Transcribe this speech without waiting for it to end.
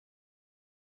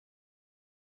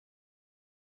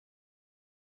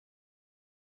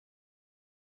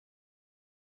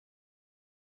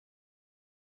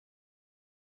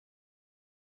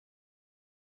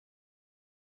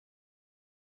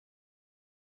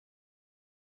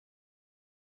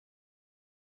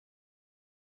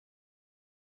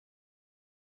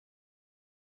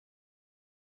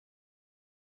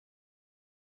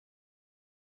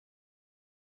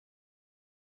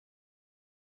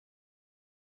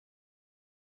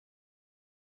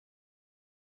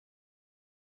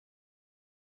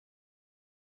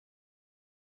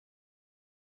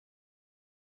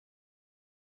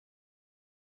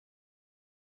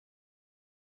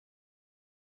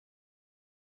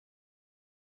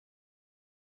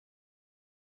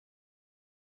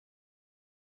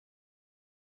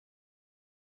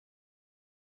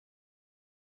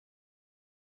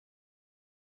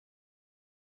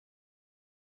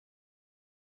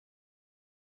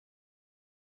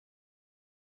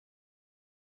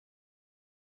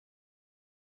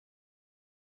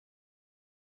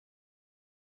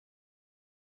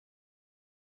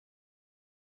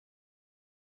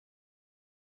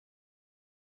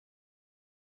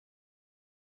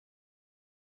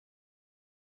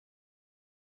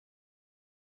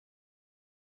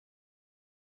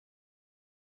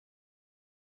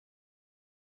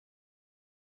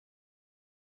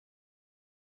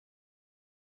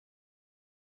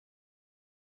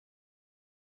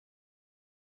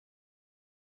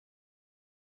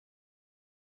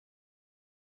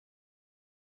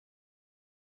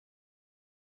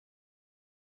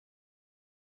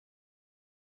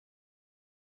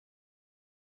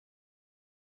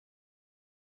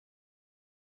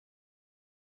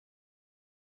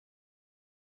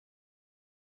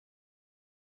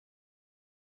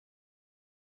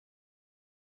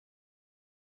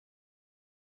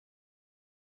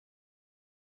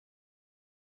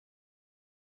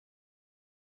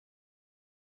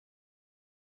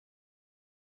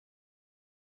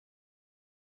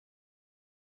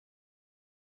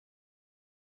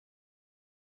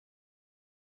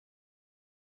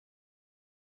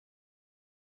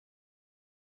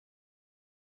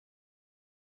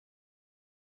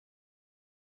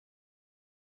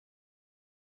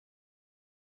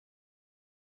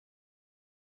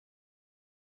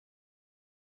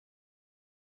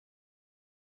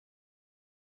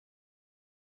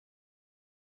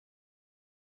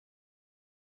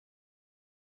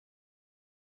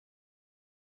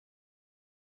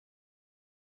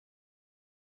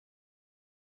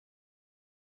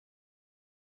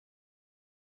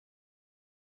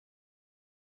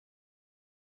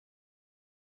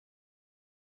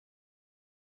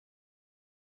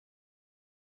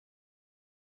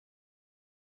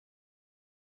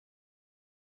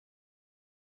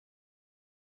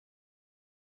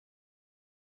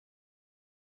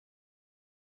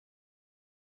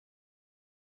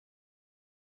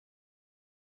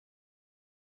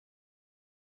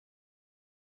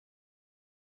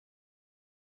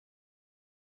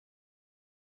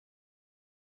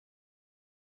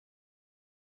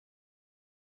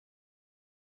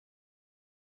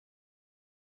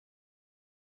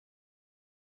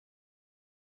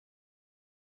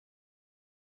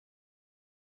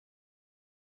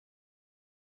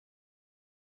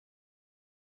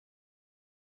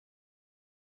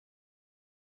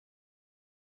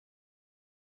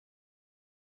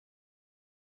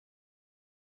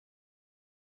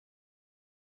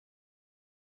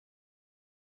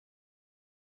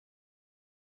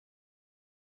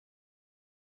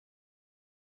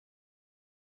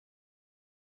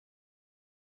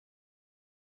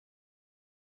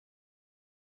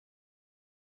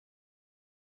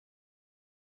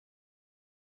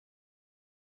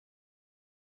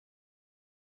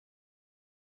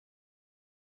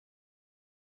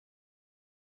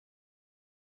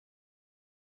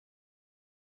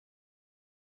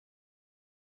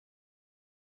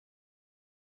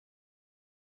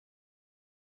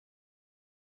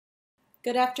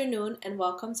Good afternoon and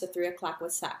welcome to 3 o'clock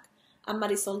with SAC. I'm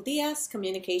Marisol Diaz,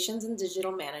 Communications and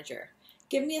Digital Manager.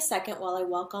 Give me a second while I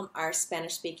welcome our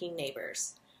Spanish-speaking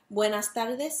neighbors. Buenas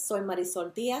tardes, soy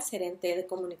Marisol Díaz, Gerente de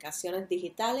Comunicaciones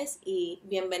Digitales y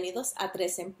bienvenidos a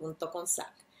 3 en punto con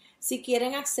SAC. Si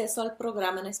quieren acceso al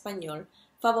programa en español,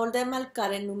 favor de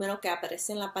marcar el número que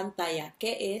aparece en la pantalla,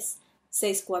 que es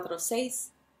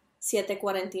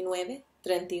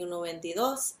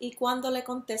 646-749-3122 y cuando le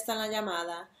contestan la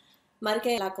llamada,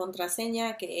 marque la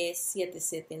contraseña que es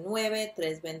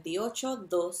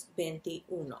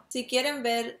 779-328-221. Si quieren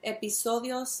ver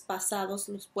episodios pasados,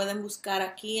 los pueden buscar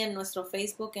aquí en nuestro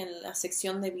Facebook en la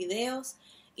sección de videos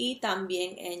y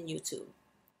también en YouTube.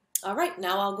 All right,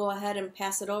 now I'll go ahead and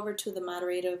pass it over to the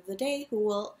moderator of the day who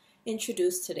will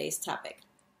introduce today's topic.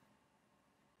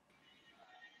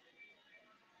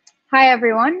 Hi,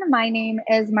 everyone. My name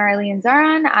is Marlene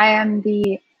Zaran. I am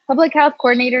the Public Health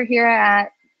Coordinator here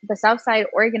at the Southside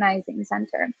Organizing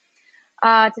Center.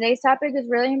 Today's topic is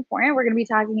really important. We're going to be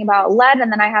talking about lead,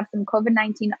 and then I have some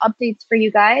COVID-19 updates for you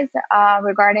guys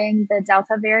regarding the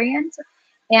Delta variant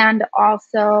and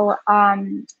also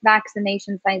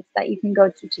vaccination sites that you can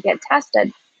go to get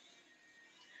tested.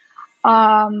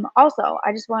 Also,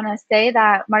 I just want to say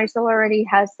that Marisol already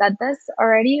has said this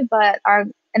already, but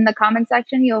in the comment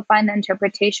section, you'll find the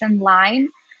interpretation line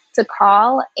to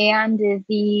call and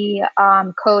the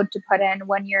code to put in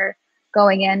when you're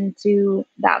going into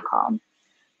that call.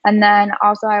 And then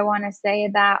also I want to say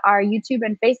that our YouTube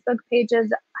and Facebook pages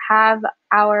have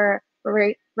our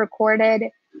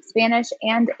recorded Spanish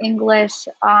and English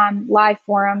live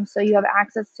forums, so you have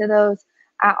access to those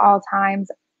at all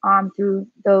times through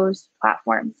those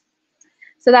platforms.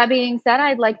 So that being said,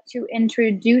 I'd like to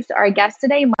introduce our guest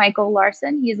today, Michael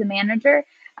Larson. He is a manager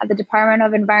at the Department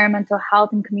of Environmental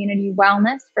Health and Community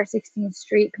Wellness for 16th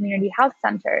Street Community Health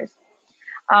Centers.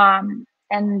 And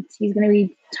he's going to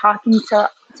be talking to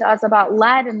us about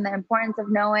lead and the importance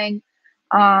of knowing,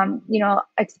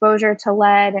 exposure to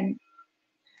lead and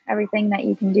everything that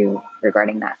you can do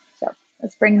regarding that. So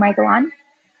let's bring Michael on.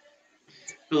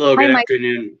 Hello, good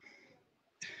afternoon.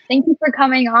 Thank you for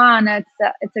coming on.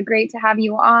 It's a great to have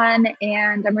you on,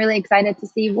 and I'm really excited to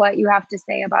see what you have to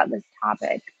say about this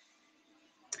topic.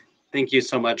 Thank you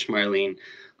so much, Marlene.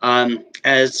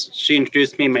 As she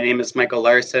introduced me, my name is Michael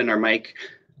Larson, or Mike,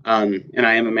 and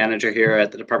I am a manager here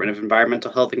at the Department of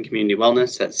Environmental Health and Community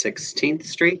Wellness at 16th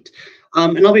Street.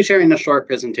 And I'll be sharing a short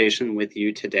presentation with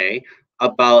you today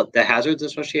about the hazards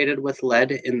associated with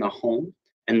lead in the home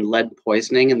and lead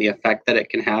poisoning and the effect that it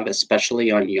can have,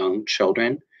 especially on young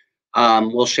children.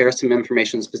 We'll share some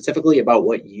information specifically about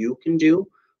what you can do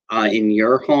in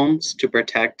your homes to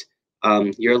protect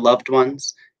your loved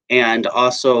ones, and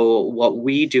also what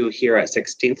we do here at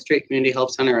 16th Street Community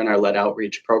Health Center in our lead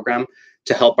outreach program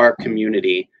to help our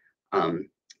community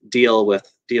deal with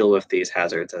these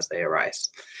hazards as they arise.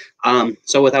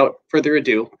 So without further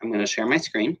ado, I'm going to share my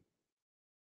screen.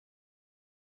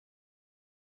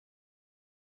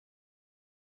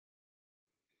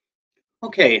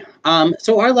 Okay,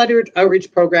 so our lead outreach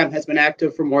program has been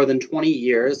active for more than 20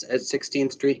 years at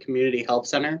 16th Street Community Health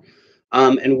Center.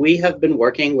 And we have been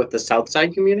working with the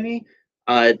Southside community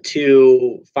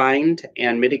to find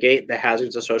and mitigate the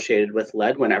hazards associated with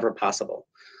lead whenever possible.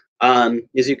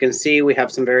 As you can see, we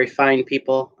have some very fine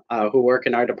people who work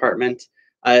in our department.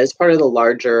 As part of the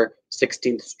larger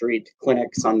 16th Street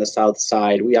clinics on the south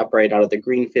side, we operate out of the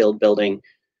Greenfield building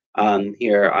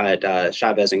here at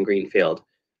Chavez and Greenfield.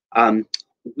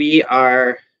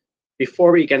 Before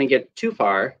we're going to get too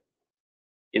far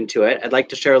into it, I'd like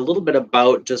to share a little bit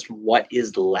about just what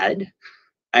is lead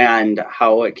and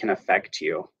how it can affect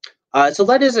you. So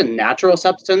lead is a natural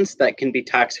substance that can be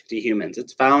toxic to humans.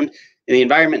 It's found in the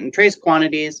environment in trace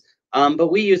quantities,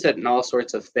 but we use it in all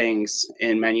sorts of things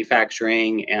in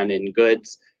manufacturing and in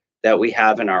goods that we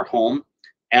have in our home,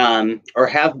 or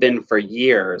have been for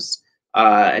years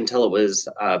until it was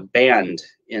banned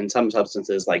in some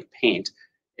substances like paint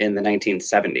in the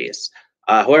 1970s.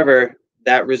 However,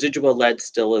 that residual lead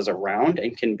still is around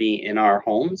and can be in our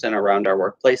homes and around our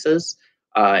workplaces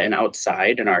and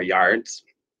outside in our yards.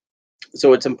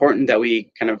 So it's important that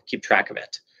we kind of keep track of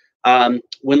it.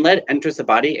 When lead enters the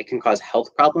body, it can cause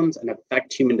health problems and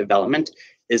affect human development,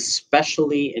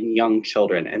 especially in young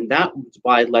children. And that's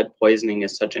why lead poisoning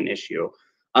is such an issue.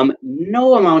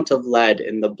 No amount of lead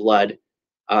in the blood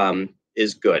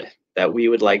is good. That we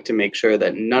would like to make sure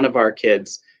that none of our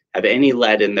kids have any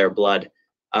lead in their blood.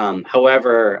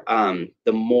 However,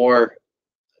 the more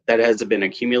that has been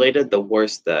accumulated, the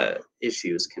worse the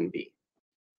issues can be.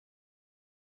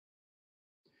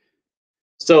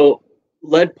 So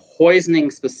Lead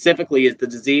poisoning specifically is the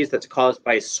disease that's caused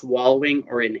by swallowing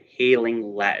or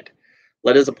inhaling lead.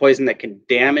 Lead is a poison that can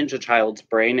damage a child's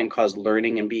brain and cause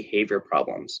learning and behavior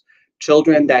problems.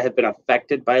 Children that have been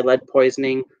affected by lead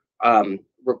poisoning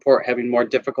report having more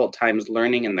difficult times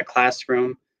learning in the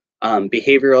classroom.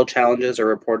 Behavioral challenges are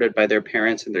reported by their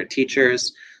parents and their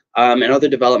teachers, and other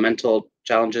developmental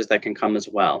challenges that can come as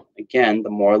well. Again,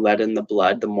 the more lead in the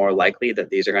blood, the more likely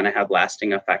that these are going to have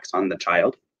lasting effects on the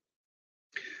child.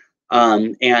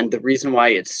 And the reason why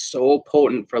it's so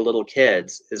potent for little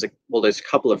kids is, well, there's a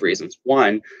couple of reasons.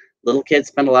 One, little kids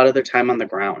spend a lot of their time on the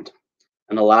ground,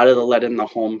 and a lot of the lead in the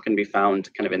home can be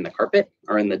found kind of in the carpet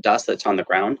or in the dust that's on the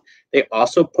ground. They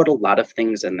also put a lot of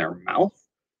things in their mouth.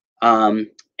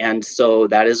 And so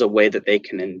that is a way that they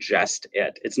can ingest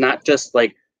it. It's not just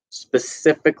like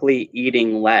specifically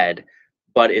eating lead,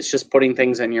 but it's just putting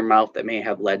things in your mouth that may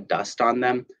have lead dust on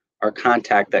them or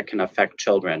contact that can affect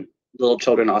children. Little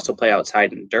children also play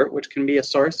outside in dirt, which can be a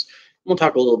source. We'll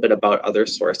talk a little bit about other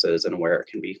sources and where it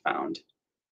can be found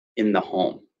in the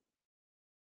home.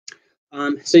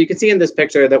 So you can see in this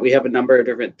picture that we have a number of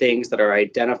different things that are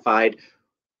identified.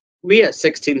 We at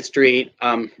 16th Street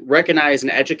recognize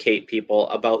and educate people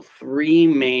about three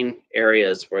main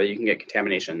areas where you can get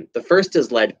contamination. The first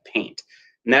is lead paint,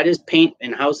 and that is paint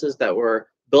in houses that were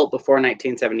built before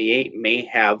 1978 may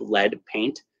have lead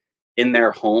paint in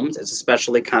their homes. It's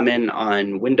especially common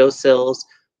on windowsills,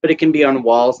 but it can be on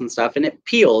walls and stuff, and it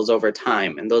peels over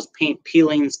time. And those paint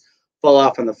peelings fall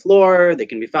off on the floor. They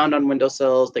can be found on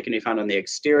windowsills. They can be found on the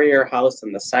exterior house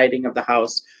and the siding of the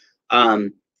house,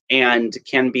 and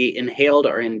can be inhaled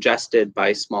or ingested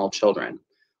by small children.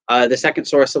 The second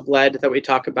source of lead that we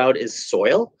talk about is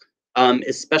soil,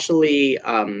 especially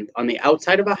on the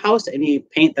outside of a house. Any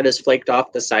paint that is flaked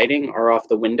off the siding or off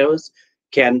the windows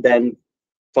can then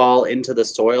fall into the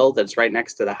soil that's right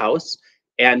next to the house.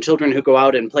 And children who go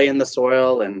out and play in the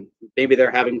soil, and maybe they're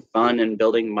having fun and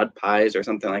building mud pies or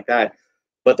something like that,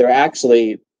 but they're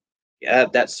actually,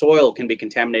 that soil can be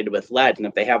contaminated with lead. And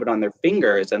if they have it on their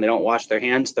fingers and they don't wash their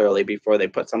hands thoroughly before they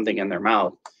put something in their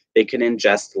mouth, they can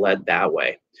ingest lead that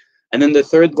way. And then the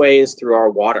third way is through our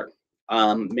water.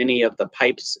 Many of the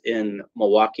pipes in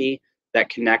Milwaukee that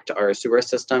connect our sewer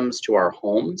systems to our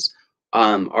homes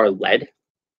are lead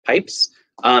pipes.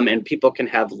 And people can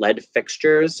have lead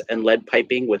fixtures and lead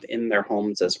piping within their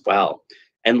homes as well.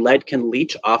 And lead can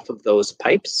leach off of those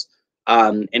pipes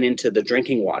and into the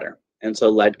drinking water. And so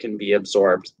lead can be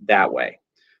absorbed that way.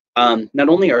 Not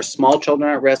only are small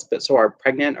children at risk, but so are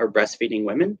pregnant or breastfeeding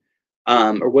women,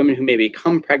 or women who may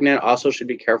become pregnant also should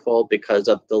be careful because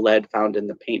of the lead found in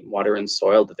the paint, water, and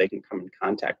soil that they can come in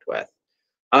contact with.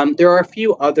 There are a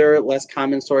few other less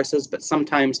common sources, but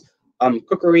sometimes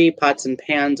cookery, pots and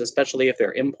pans, especially if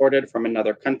they're imported from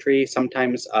another country,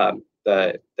 sometimes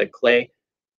the clay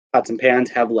pots and pans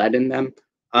have lead in them.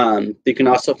 You can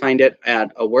also find it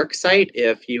at a work site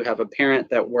if you have a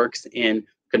parent that works in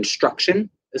construction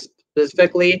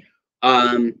specifically,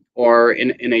 or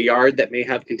in a yard that may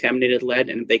have contaminated lead,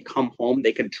 and if they come home,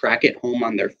 they can track it home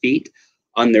on their feet,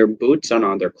 on their boots, and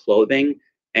on their clothing,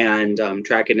 and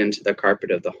track it into the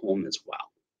carpet of the home as well.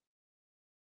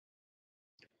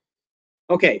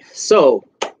 Okay, so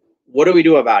what do we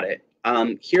do about it?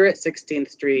 Here at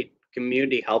 16th Street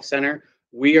Community Health Center,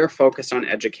 we are focused on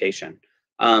education.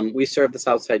 We serve the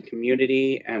Southside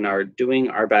community and are doing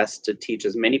our best to teach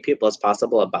as many people as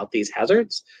possible about these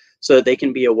hazards so that they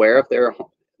can be aware of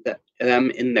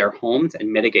them in their homes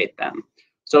and mitigate them.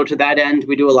 So to that end,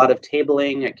 we do a lot of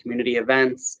tabling at community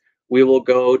events. We will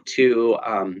go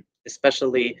to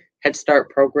especially Head Start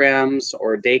programs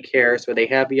or daycares where they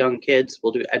have young kids.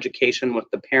 We'll do education with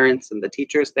the parents and the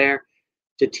teachers there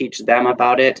to teach them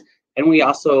about it. And we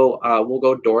also will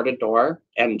go door to door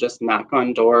and just knock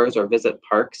on doors or visit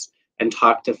parks and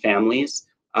talk to families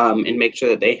and make sure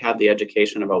that they have the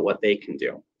education about what they can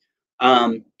do.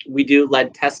 We do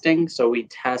lead testing, so we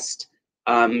test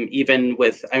even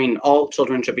with, all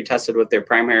children should be tested with their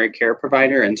primary care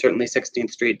provider, and certainly 16th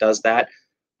Street does that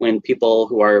when people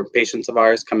who are patients of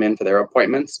ours come in for their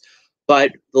appointments.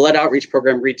 But the lead outreach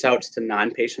program reaches out to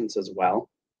non-patients as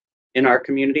well in our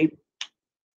community.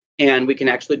 And we can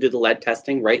actually do the lead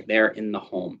testing right there in the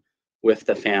home with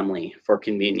the family for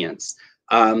convenience.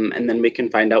 And then we can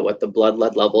find out what the blood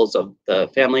lead levels of the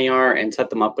family are and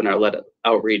set them up in our lead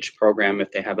outreach program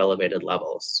if they have elevated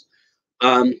levels.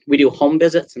 We do home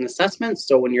visits and assessments.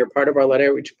 So when you're part of our lead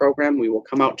outreach program, we will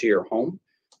come out to your home.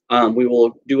 We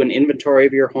will do an inventory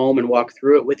of your home and walk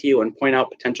through it with you and point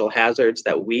out potential hazards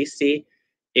that we see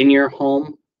in your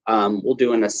home. We'll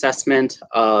do an assessment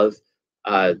of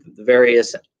the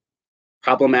various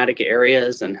problematic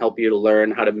areas and help you to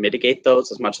learn how to mitigate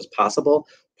those as much as possible.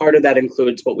 Part of that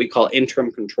includes what we call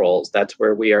interim controls. That's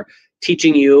where we are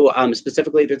teaching you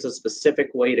specifically, there's a specific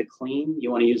way to clean.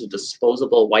 You want to use a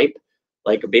disposable wipe,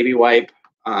 like a baby wipe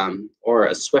or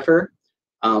a Swiffer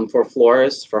for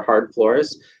floors, for hard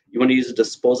floors. You want to use a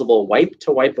disposable wipe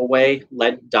to wipe away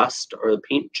lead dust or the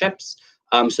paint chips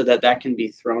so that that can be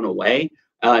thrown away.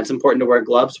 It's important to wear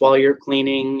gloves while you're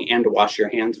cleaning and to wash your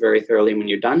hands very thoroughly when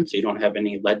you're done so you don't have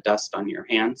any lead dust on your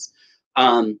hands.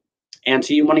 And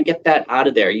so you want to get that out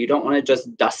of there. You don't want to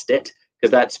just dust it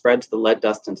because that spreads the lead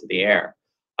dust into the air.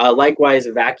 Likewise,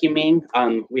 vacuuming.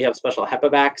 We have special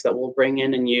HEPA vacs that we'll bring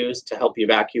in and use to help you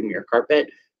vacuum your carpet.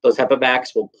 Those HEPA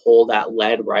vacs will pull that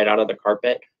lead right out of the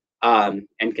carpet and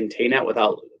contain it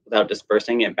without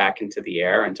dispersing it back into the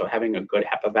air. And so having a good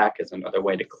HEPA vac is another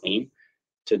way to clean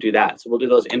to do that. So we'll do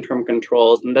those interim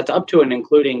controls, and that's up to and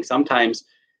including sometimes,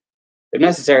 if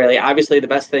necessarily, obviously the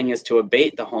best thing is to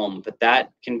abate the home, but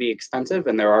that can be expensive,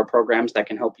 and there are programs that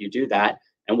can help you do that,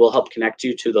 and we'll help connect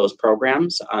you to those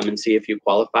programs and see if you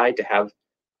qualify to have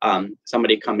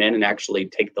somebody come in and actually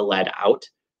take the lead out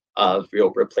of,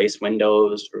 replace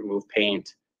windows, remove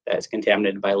paint that's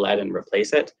contaminated by lead and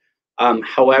replace it.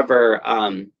 However,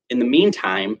 in the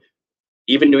meantime,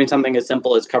 even doing something as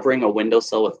simple as covering a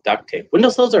windowsill with duct tape.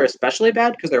 Windowsills are especially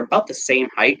bad because they're about the same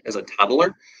height as a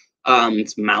toddler.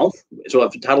 Its mouth. So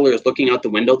if a toddler is looking out the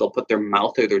window, they'll put their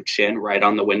mouth or their chin right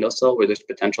on the windowsill where there's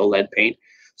potential lead paint.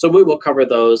 So we will cover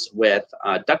those with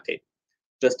duct tape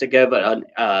just to give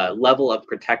a level of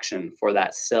protection for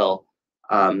that sill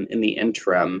in the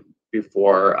interim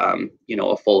before a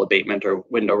full abatement or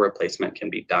window replacement can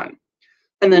be done.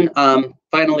 And then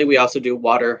finally, we also do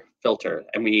water filter,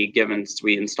 and we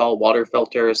install water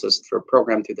filters. This is for a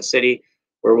program through the city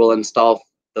where we'll install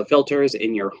the filters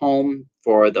in your home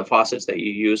for the faucets that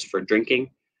you use for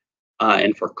drinking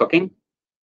and for cooking,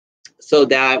 so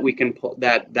that we can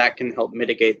that can help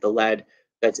mitigate the lead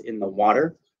that's in the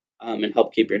water and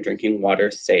help keep your drinking water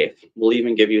safe. We'll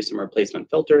even give you some replacement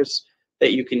filters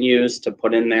that you can use to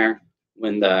put in there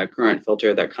when the current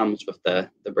filter that comes with the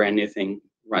brand new thing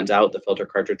runs out, the filter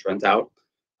cartridge runs out,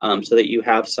 so that you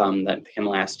have some that can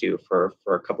last you for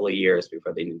a couple of years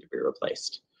before they need to be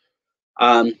replaced.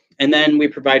 And then we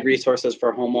provide resources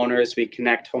for homeowners. We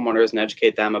connect homeowners and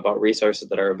educate them about resources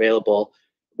that are available,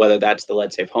 whether that's the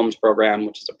Lead Safe Homes program,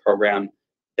 which is a program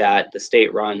that the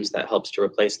state runs that helps to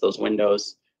replace those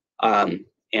windows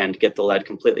and get the lead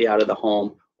completely out of the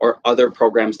home, or other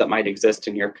programs that might exist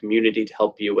in your community to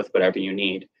help you with whatever you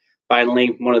need.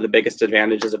 Finally, one of the biggest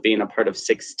advantages of being a part of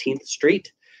 16th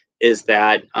Street is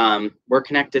that we're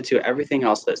connected to everything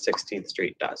else that 16th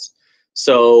Street does.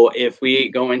 So if we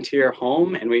go into your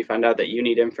home and we find out that you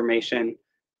need information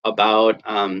about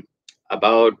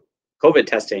COVID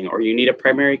testing, or you need a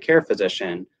primary care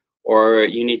physician, or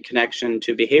you need connection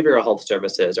to behavioral health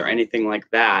services or anything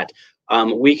like that,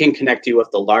 we can connect you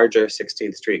with the larger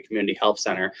 16th Street Community Health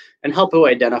Center and help you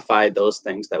identify those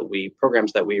things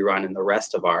programs that we run in the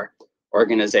rest of our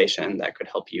organization that could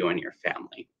help you and your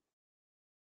family.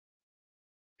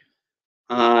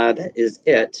 That is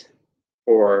it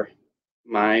for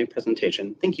my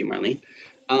presentation. Thank you, Marlene.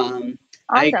 Awesome.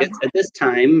 I guess at this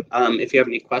time, if you have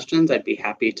any questions, I'd be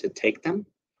happy to take them.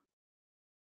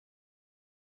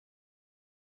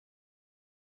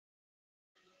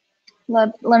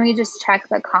 Let me just check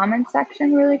the comment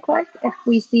section really quick if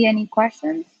we see any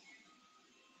questions.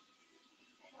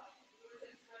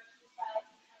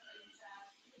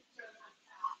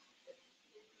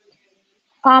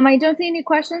 I don't see any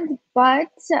questions, but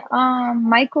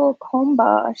Michael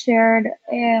Comba shared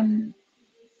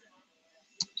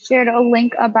a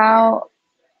link about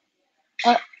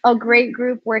a great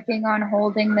group working on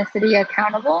holding the city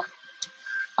accountable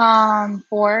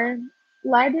for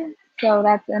lead. So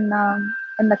that's in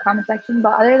the comment section.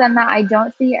 But other than that, I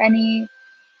don't see any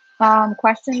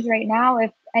questions right now. If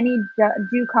any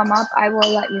do come up, I will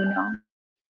let you know.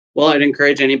 Well, I'd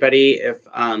encourage anybody,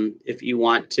 if you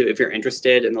want to, if you're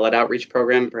interested in the lead outreach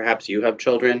program, perhaps you have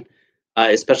children,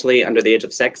 especially under the age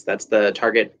of 6. That's the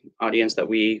target audience that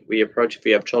we approach. If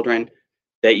you have children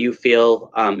that you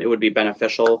feel it would be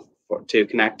beneficial to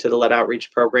connect to the lead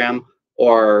outreach program,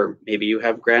 or maybe you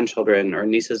have grandchildren or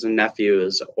nieces and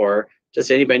nephews, or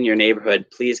just anybody in your neighborhood,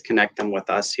 please connect them with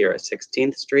us here at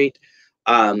 16th Street.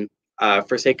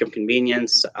 For sake of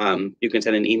convenience, you can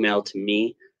send an email to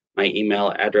me. My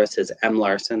email address is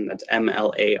mlarson, that's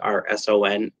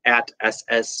MLARSON,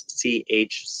 @sschc.org,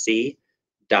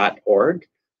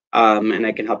 and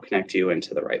I can help connect you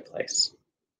into the right place.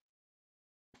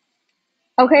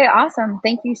 Okay, awesome.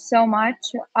 Thank you so much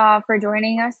for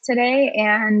joining us today.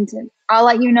 And I'll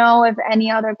let you know if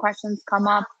any other questions come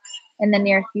up in the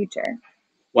near future.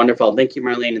 Wonderful. Thank you,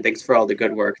 Marlene, and thanks for all the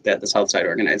good work that the Southside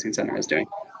Organizing Center is doing.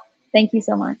 Thank you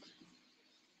so much.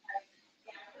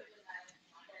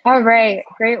 All right,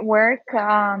 great work.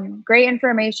 Great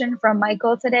information from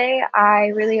Michael today. I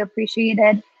really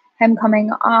appreciated him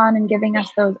coming on and giving us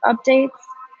those updates.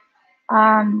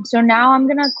 So now I'm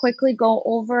gonna quickly go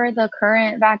over the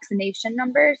current vaccination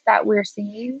numbers that we're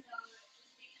seeing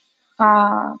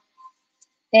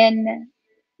in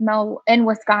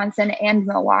Wisconsin and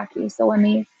Milwaukee. So let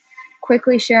me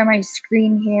quickly share my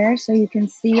screen here so you can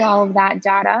see all of that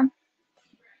data.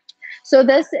 So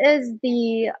this is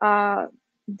the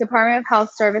Department of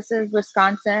Health Services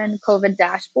Wisconsin COVID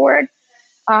dashboard,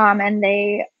 and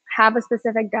they have a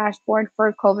specific dashboard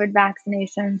for COVID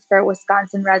vaccinations for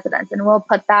Wisconsin residents, and we'll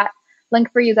put that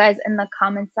link for you guys in the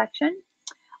comment section.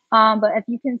 But if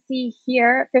you can see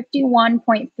here,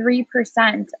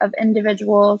 51.3% of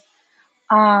individuals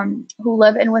who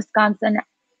live in Wisconsin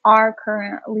are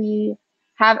currently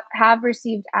have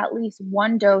received at least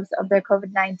one dose of their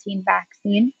COVID-19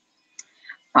 vaccine,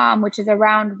 which is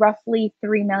around roughly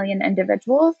 3 million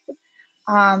individuals.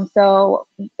 So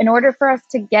in order for us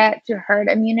to get to herd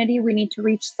immunity, we need to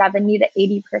reach 70 to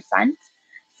 80%.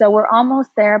 So we're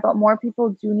almost there, but more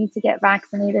people do need to get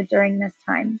vaccinated during this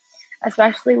time,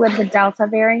 especially with the Delta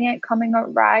variant coming a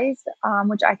rise,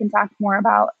 which I can talk more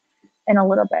about in a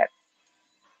little bit.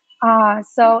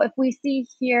 So if we see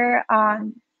here,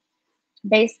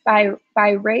 based by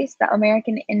race, the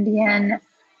American Indian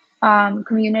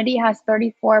community has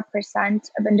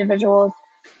 34% of individuals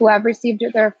who have received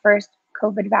their first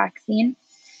COVID vaccine.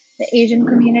 The Asian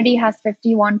community has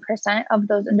 51% of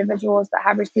those individuals that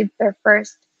have received their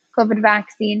first COVID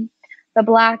vaccine. The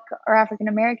Black or African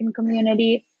American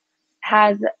community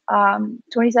has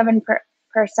 27%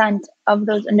 of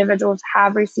those individuals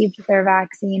have received their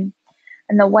vaccine.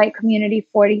 And the white community,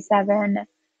 47%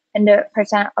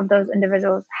 of those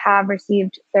individuals have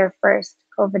received their first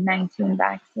COVID-19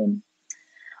 vaccine.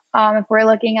 If we're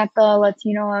looking at the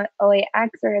Latino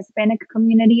OAX or Hispanic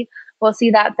community, we'll see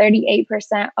that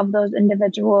 38% of those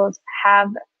individuals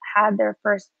have had their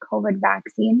first COVID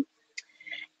vaccine.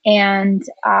 And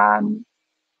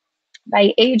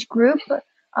by age group, the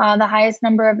highest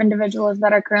number of individuals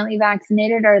that are currently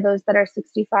vaccinated are those that are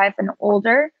 65 and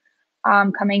older,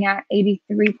 coming at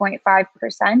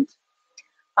 83.5%.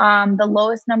 The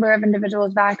lowest number of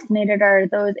individuals vaccinated are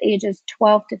those ages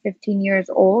 12 to 15 years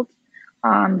old.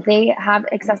 They have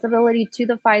accessibility to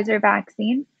the Pfizer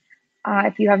vaccine.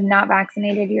 If you have not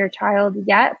vaccinated your child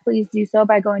yet, please do so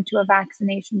by going to a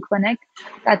vaccination clinic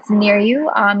that's near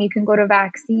you. You can go to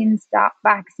vaccine.org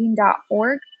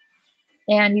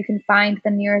and you can find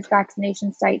the nearest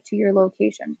vaccination site to your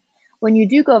location. When you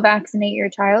do go vaccinate your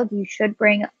child, you should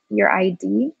bring your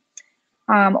ID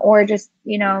or just,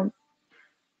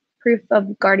 proof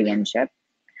of guardianship.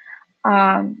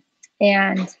 And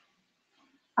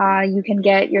you can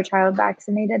get your child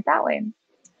vaccinated that way.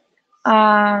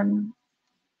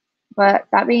 But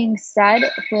that being said,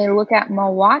 if we look at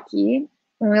Milwaukee,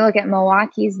 when we look at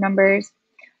Milwaukee's numbers,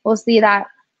 we'll see that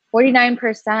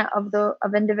 49%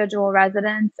 of individual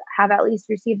residents have at least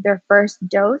received their first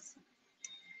dose.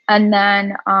 And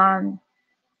then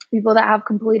people that have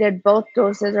completed both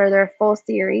doses or their full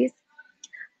series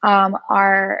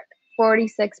are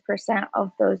 46%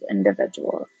 of those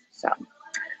individuals. So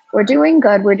we're doing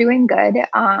good. We're doing good.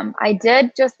 I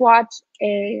did just watch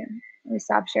let me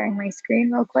stop sharing my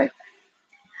screen real quick.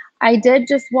 I did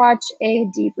just watch a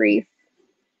debrief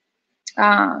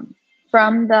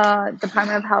from the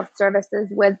Department of Health Services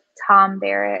with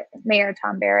Mayor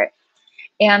Tom Barrett,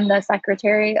 and the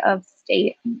Secretary of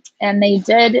State. And they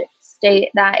did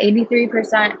state that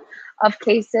 83% of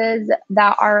cases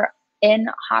that are in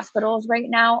hospitals right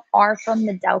now are from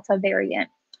the Delta variant.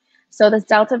 So this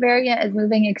Delta variant is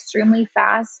moving extremely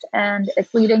fast, and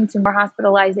it's leading to more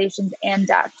hospitalizations and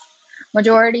deaths.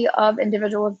 Majority of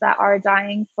individuals that are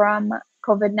dying from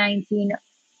COVID-19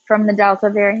 from the Delta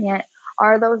variant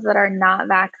are those that are not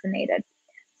vaccinated.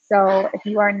 So if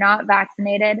you are not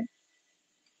vaccinated,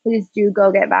 please do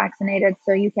go get vaccinated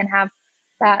so you can have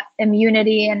that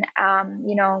immunity, and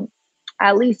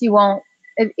at least you won't,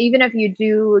 even if you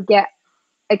do get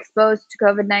exposed to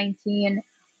COVID-19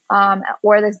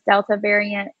 or this Delta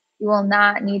variant, you will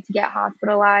not need to get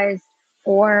hospitalized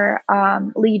or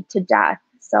lead to death.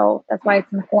 So that's why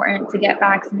it's important to get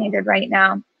vaccinated right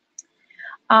now.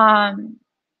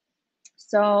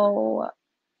 So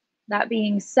that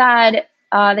being said,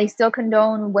 they still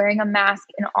condone wearing a mask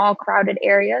in all crowded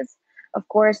areas. Of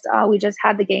course, we just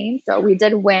had the game, so we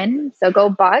did win. So go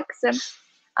Bucks.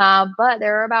 But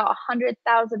there are about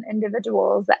 100,000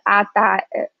 individuals at that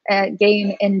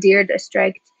game in Deer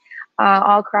District,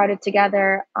 all crowded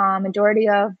together. Majority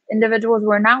of individuals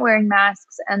were not wearing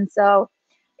masks. And so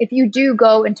if you do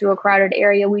go into a crowded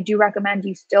area, we do recommend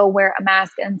you still wear a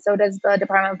mask. And so does the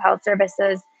Department of Health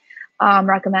Services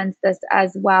recommends this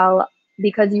as well,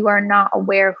 because you are not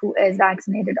aware who is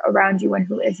vaccinated around you and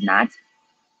who is not.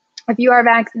 If you are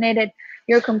vaccinated,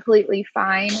 you're completely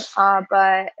fine.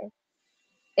 But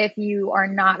if you are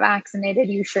not vaccinated,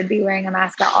 you should be wearing a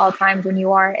mask at all times when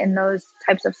you are in those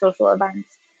types of social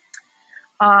events.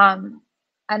 And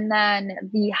then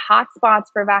the hotspots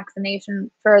for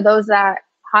vaccination, for those that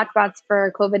hotspots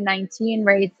for COVID-19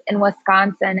 rates in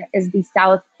Wisconsin is the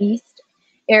Southeast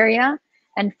area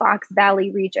and Fox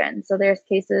Valley region. So there's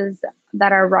cases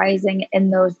that are rising in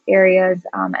those areas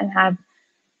and have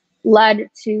led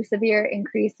to severe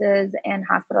increases in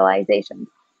hospitalizations.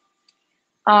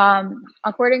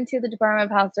 According to the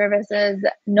Department of Health Services,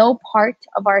 no part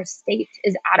of our state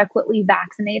is adequately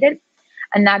vaccinated.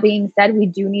 And that being said, we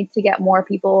do need to get more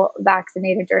people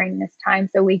vaccinated during this time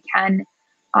so we can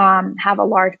have a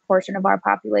large portion of our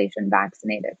population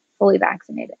vaccinated, fully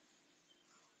vaccinated.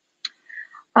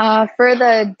 For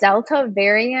the Delta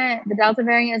variant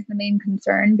is the main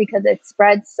concern because it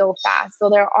spreads so fast. So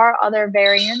there are other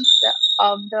variants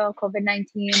of the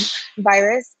COVID-19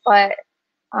 virus, but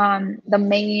the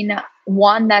main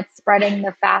one that's spreading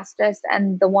the fastest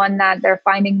and the one that they're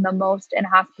finding the most in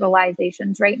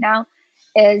hospitalizations right now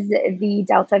is the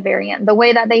Delta variant. The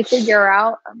way that they figure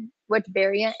out which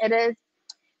variant it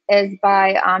is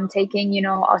by taking,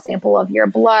 a sample of your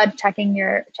blood, checking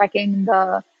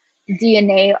the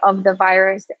DNA of the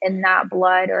virus in that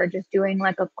blood, or just doing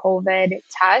like a COVID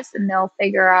test, and they'll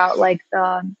figure out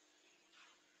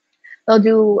they'll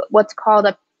do what's called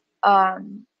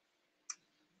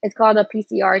it's called a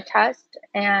PCR test.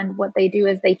 And what they do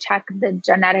is they check the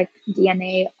genetic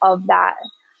DNA of that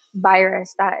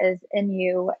virus that is in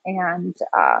you, and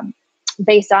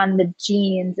based on the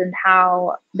genes and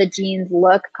how the genes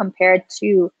look compared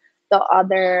to the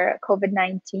other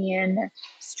COVID-19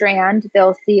 strand,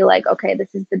 they'll see okay,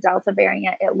 this is the Delta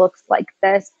variant. It looks like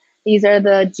this. These are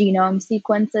the genome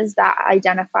sequences that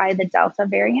identify the Delta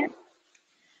variant.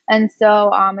 And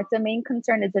so it's a main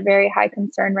concern. It's a very high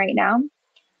concern right now.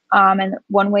 And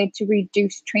one way to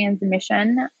reduce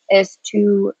transmission is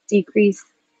to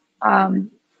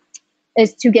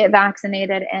get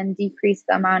vaccinated and decrease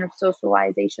the amount of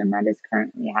socialization that is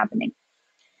currently happening.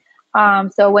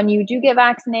 So when you do get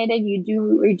vaccinated, you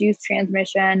do reduce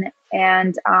transmission,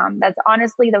 and that's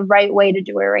honestly the right way to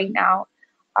do it right now.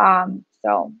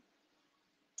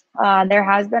 There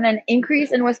has been an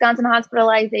increase in Wisconsin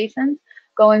hospitalizations,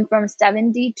 going from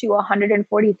 70 to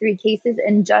 143 cases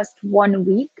in just 1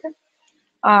 week.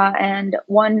 And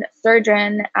one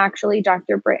surgeon, actually,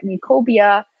 Dr. Brittany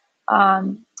Kobia,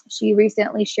 she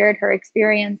recently shared her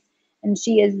experience, and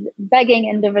she is begging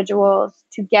individuals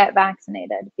to get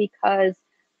vaccinated because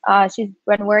she's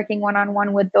been working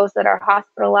one-on-one with those that are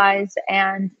hospitalized,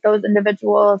 and those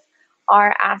individuals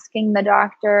are asking the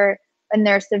doctor in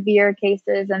their severe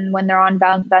cases and when they're on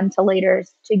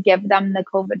ventilators to give them the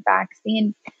COVID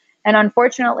vaccine. And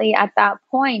unfortunately, at that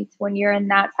point, when you're in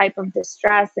that type of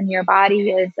distress and your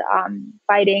body is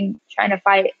trying to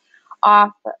fight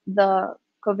off the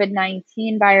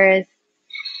COVID-19 virus,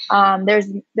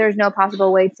 there's no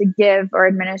possible way to give or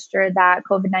administer that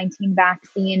COVID-19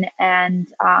 vaccine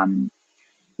and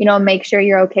make sure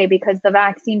you're okay, because the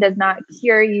vaccine does not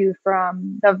cure you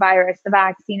from the virus. The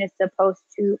vaccine is supposed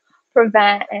to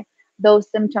prevent those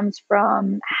symptoms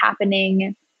from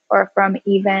happening or from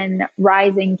even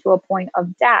rising to a point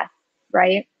of death,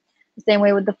 right? The same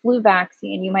way with the flu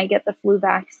vaccine. You might get the flu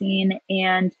vaccine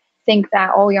and think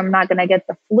that, oh, I'm not going to get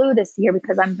the flu this year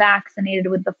because I'm vaccinated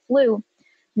with the flu.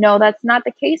 No, that's not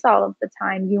the case all of the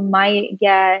time. You might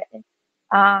get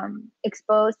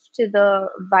exposed to the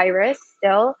virus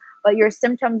still, but your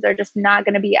symptoms are just not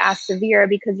going to be as severe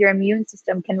because your immune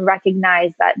system can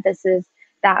recognize that this is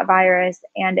that virus,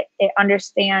 and it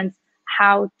understands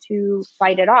how to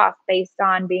fight it off based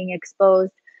on being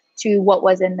exposed to what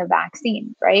was in the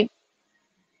vaccine, right?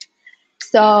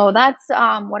 So that's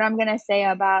what I'm going to say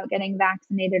about getting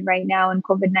vaccinated right now and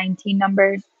COVID-19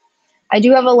 numbers. I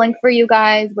do have a link for you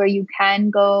guys where you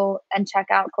can go and check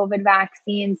out COVID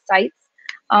vaccine sites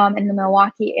in the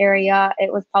Milwaukee area.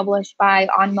 It was published by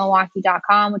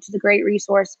onmilwaukee.com, which is a great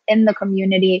resource in the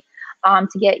community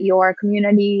to get your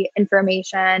community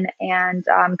information and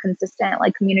consistent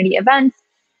community events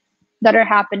that are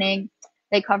happening.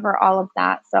 They cover all of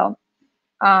that. So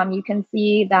you can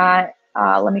see that.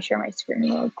 Let me share my screen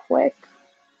real quick.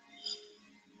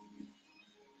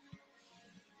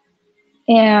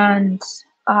 And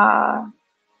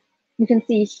you can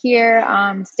see here,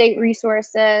 state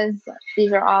resources.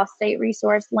 These are all state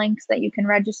resource links that you can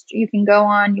register. You can go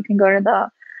on. You can go to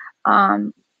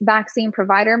the vaccine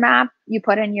provider map. You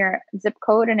put in your zip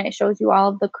code and it shows you all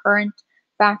of the current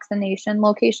vaccination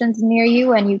locations near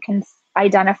you, and you can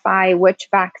identify which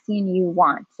vaccine you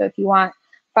want. So if you want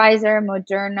Pfizer,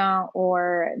 Moderna,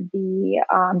 or the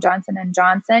Johnson &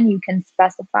 Johnson, you can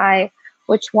specify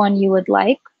which one you would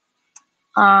like.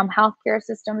 Healthcare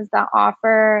systems that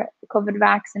offer COVID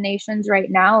vaccinations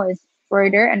right now is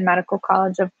Freuder and Medical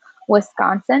College of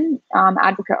Wisconsin,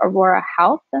 Advocate Aurora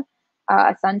Health,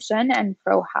 Ascension, and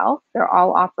Pro Health. They're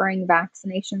all offering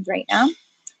vaccinations right now.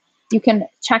 You can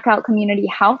check out community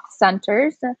health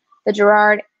centers, the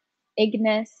Gerard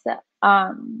Ignis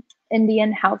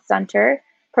Indian Health Center,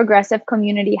 Progressive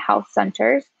Community Health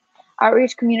Centers,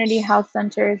 Outreach Community Health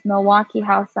Centers, Milwaukee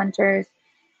Health Centers,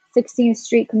 16th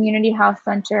Street Community Health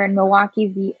Center, and Milwaukee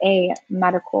VA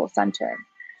Medical Center.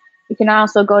 You can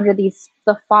also go to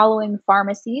the following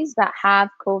pharmacies that have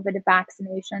COVID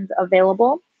vaccinations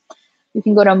available. You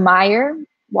can go to Meijer,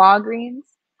 Walgreens,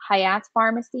 Hyatt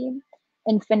Pharmacy,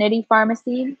 Infinity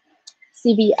Pharmacy,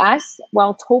 CVS,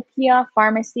 Welltopia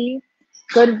Pharmacy,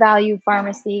 Good Value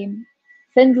Pharmacy,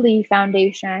 Findlay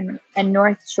Foundation, and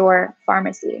North Shore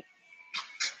Pharmacy.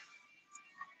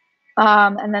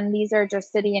 And then these are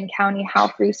just city and county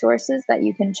health resources that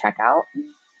you can check out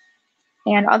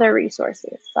and other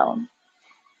resources. So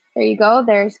there you go.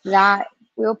 There's that.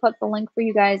 We'll put the link for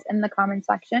you guys in the comment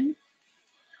section.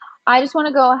 I just want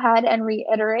to go ahead and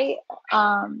reiterate,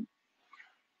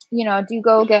 do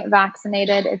go get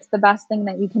vaccinated. It's the best thing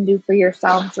that you can do for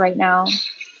yourselves right now.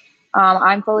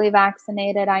 I'm fully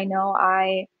vaccinated. I know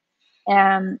I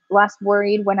am less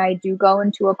worried when I do go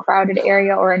into a crowded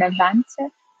area or an event.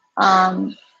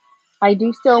 I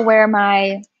do still wear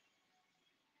my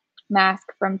mask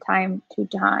from time to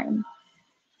time.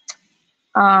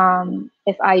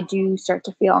 If I do start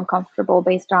to feel uncomfortable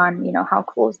based on, how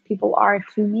close people are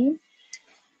to me,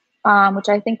 which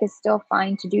I think is still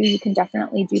fine to do. You can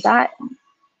definitely do that.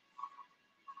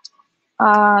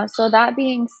 So that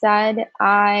being said,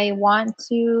 I want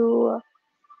to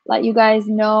let you guys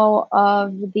know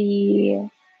of the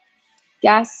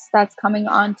guest that's coming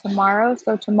on tomorrow.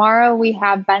 So tomorrow we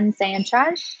have Ben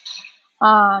Sanchez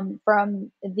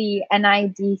from the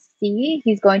NIDC.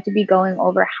 He's going to be going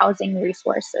over housing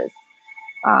resources.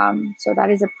 So that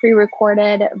is a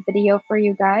pre-recorded video for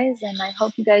you guys, and I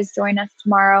hope you guys join us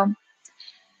tomorrow.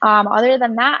 Other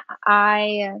than that,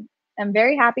 I am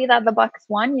very happy that the Bucks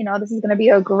won. This is going to be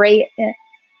a great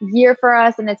year for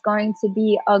us, and it's going to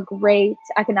be a great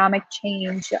economic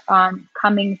change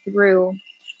coming through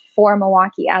for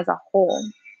Milwaukee as a whole,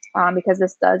 because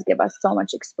this does give us so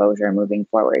much exposure moving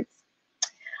forward.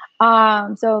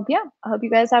 So yeah, I hope you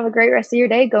guys have a great rest of your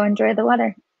day. Go enjoy the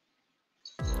weather.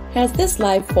 Has this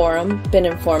live forum been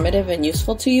informative and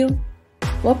useful to you?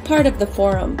 What part of the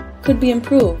forum could be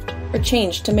improved or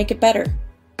changed to make it better?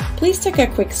 Please take a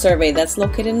quick survey that's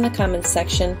located in the comments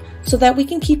section so that we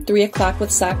can keep 3 o'clock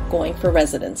with SOC going for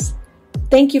residents.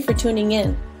 Thank you for tuning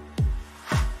in.